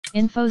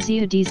Info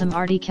zu diesem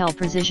Artikel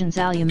Precisions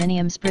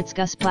Aluminium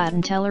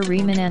Spritzgussplattenteller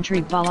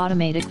Riemenantrieb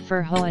Vollautomatik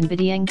für hohen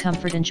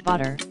Bedienkomfort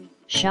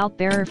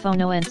Schaltbarer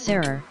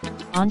Phonoentzerer,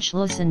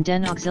 Anschlussen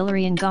den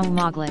auxiliarien Gang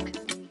möglich,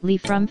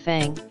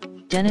 Lieferumfang,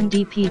 Denon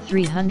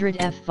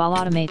DP-300F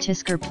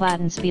Vollautomatischer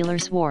Plattenspieler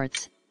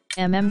schwarz,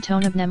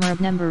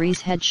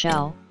 Tonabnehmerabnehmbares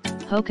Headshell,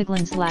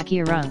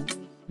 Hochglanzlackierung,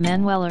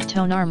 Manueller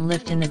Tonarm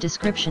lift in the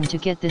description to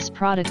get this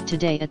product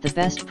today at the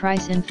best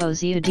price. Info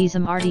zu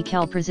diesem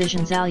Artikel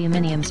Precisions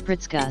Aluminium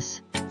Spritzguss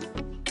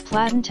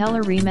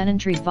Plattenteller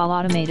Riemenantrieb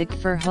Vollautomatik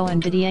für hohen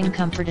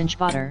Bedienkomfort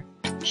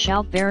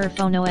Schaltbarer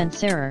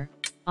Phonoentzerer,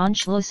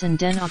 Anschlussen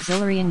den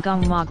auxiliarien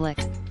Gang möglich,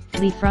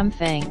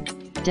 Lieferumfang,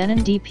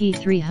 Denon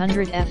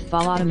DP-300F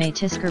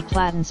Vollautomatischer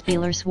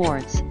Plattenspieler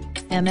schwarz,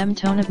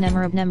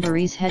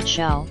 Tonabnehmerabnehmbares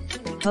Headshell,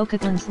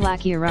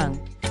 Hochglanzlackierung,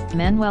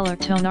 Manueller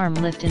Tonarm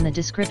lift in the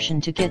description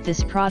to get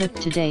this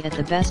product today at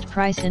the best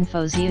price.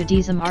 Info zu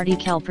diesem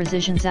Artikel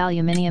Precisions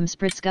Aluminium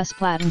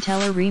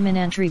Spritzgussplattenteller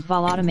Riemenantrieb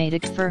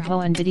Vollautomatik für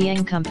hohen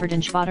Bedienkomfort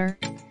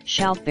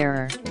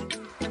Schaltbarer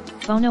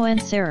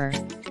Phonoentzerer,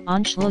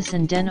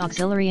 Anschlussen den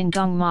auxiliarien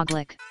Gang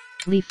möglich,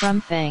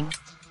 Lieferumfang,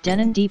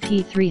 Denon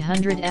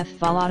DP-300F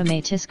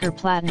Vollautomatischer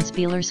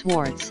Plattenspieler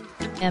schwarz,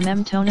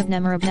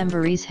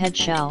 Tonabnehmerabnehmbares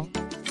Headshell,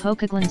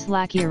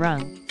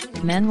 Hochglanzlackierung,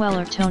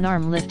 Manueller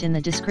Tonarm lift in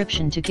the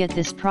description to get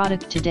this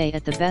product today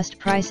at the best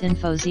price.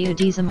 Info zu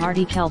diesem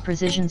Artikel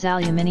Precisions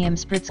Aluminium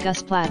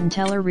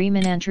Spritzgussplattenteller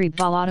Riemenantrieb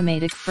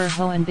Vollautomatik für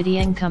hohen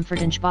Bedienkomfort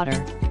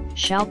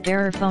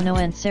Schaltbarer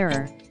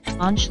Phonoentzerer,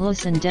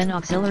 Anschlussen den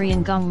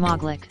auxiliarien Gang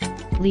möglich,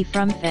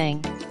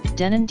 Lieferumfang,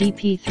 Denon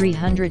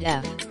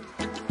DP-300F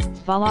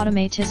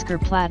Vollautomatischer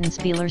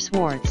Plattenspieler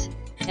schwarz,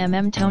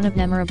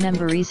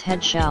 Tonabnehmerabnehmbares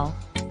Headshell,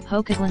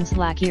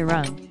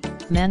 Hochglanzlackierung,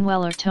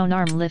 Manueller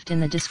Tonarm lift in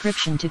the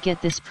description to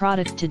get this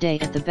product today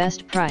at the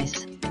best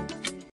price.